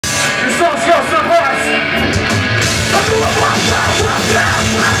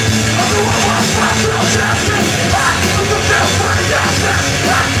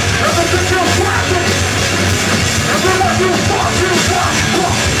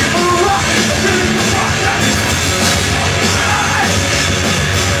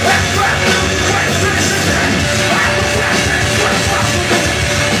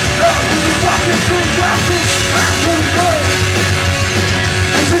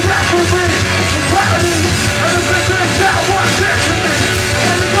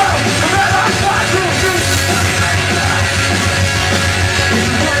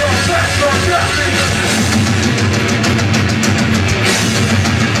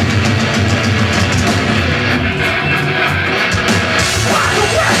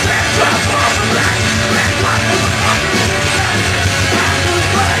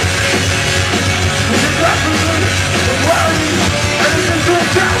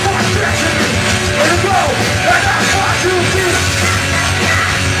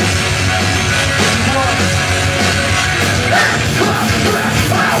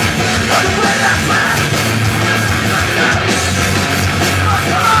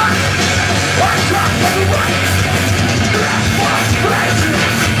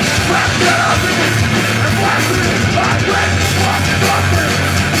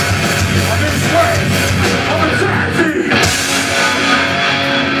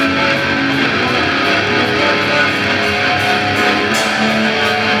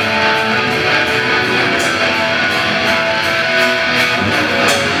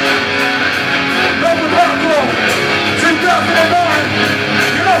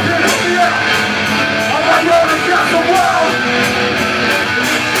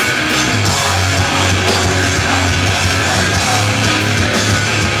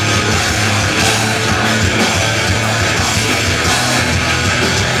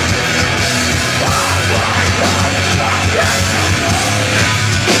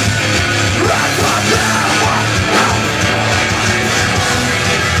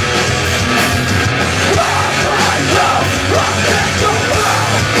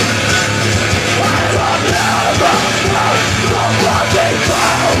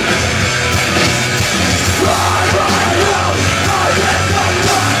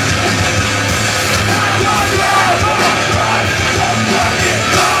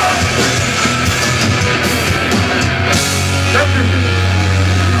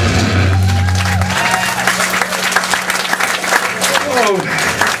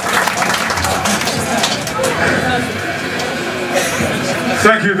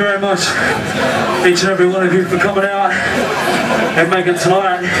Thank you very much, each and every one of you, for coming out and making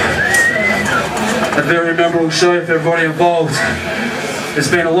tonight a very memorable show for everybody involved. It's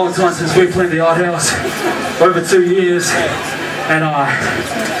been a long time since we played the Arthouse, over 2 years, and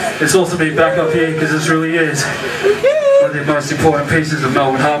it's awesome to be back up here because this really is one of the most important pieces of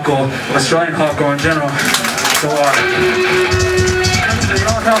Melbourne hardcore, Australian hardcore in general. So the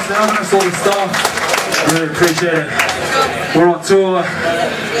Arthouse, the Arthouse, all the staff, I really appreciate it. We're on tour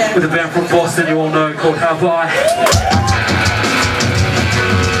with a band from Boston you all know called Carpathian.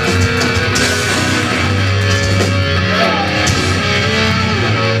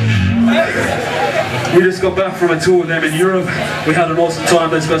 We just got back from a tour with them in Europe. We had an awesome time.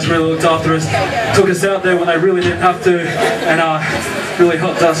 Those guys really looked after us. Took us out there when they really didn't have to, and really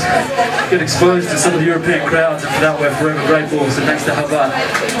helped us get exposed to some of the European crowds, and for that we're forever grateful. So thanks to Carpathian.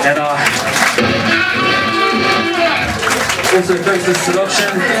 And also thanks to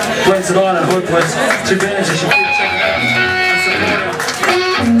Seduction, playing tonight and Hopeless. Two bands you should keep checking out and support them.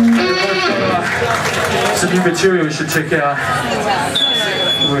 They've both got some new material you should check out.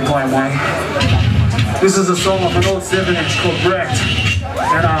 We're playing one. This is a song off an old 7-inch called Wrecked.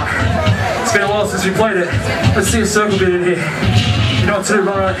 And it's been a while since we played it. Let's see a circle bit in here. You know what to do,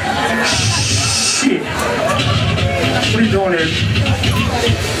 run right? Shit. What are you doing here?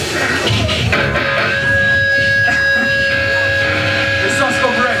 This song's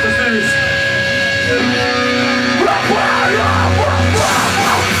called Wrecked. Let's do this.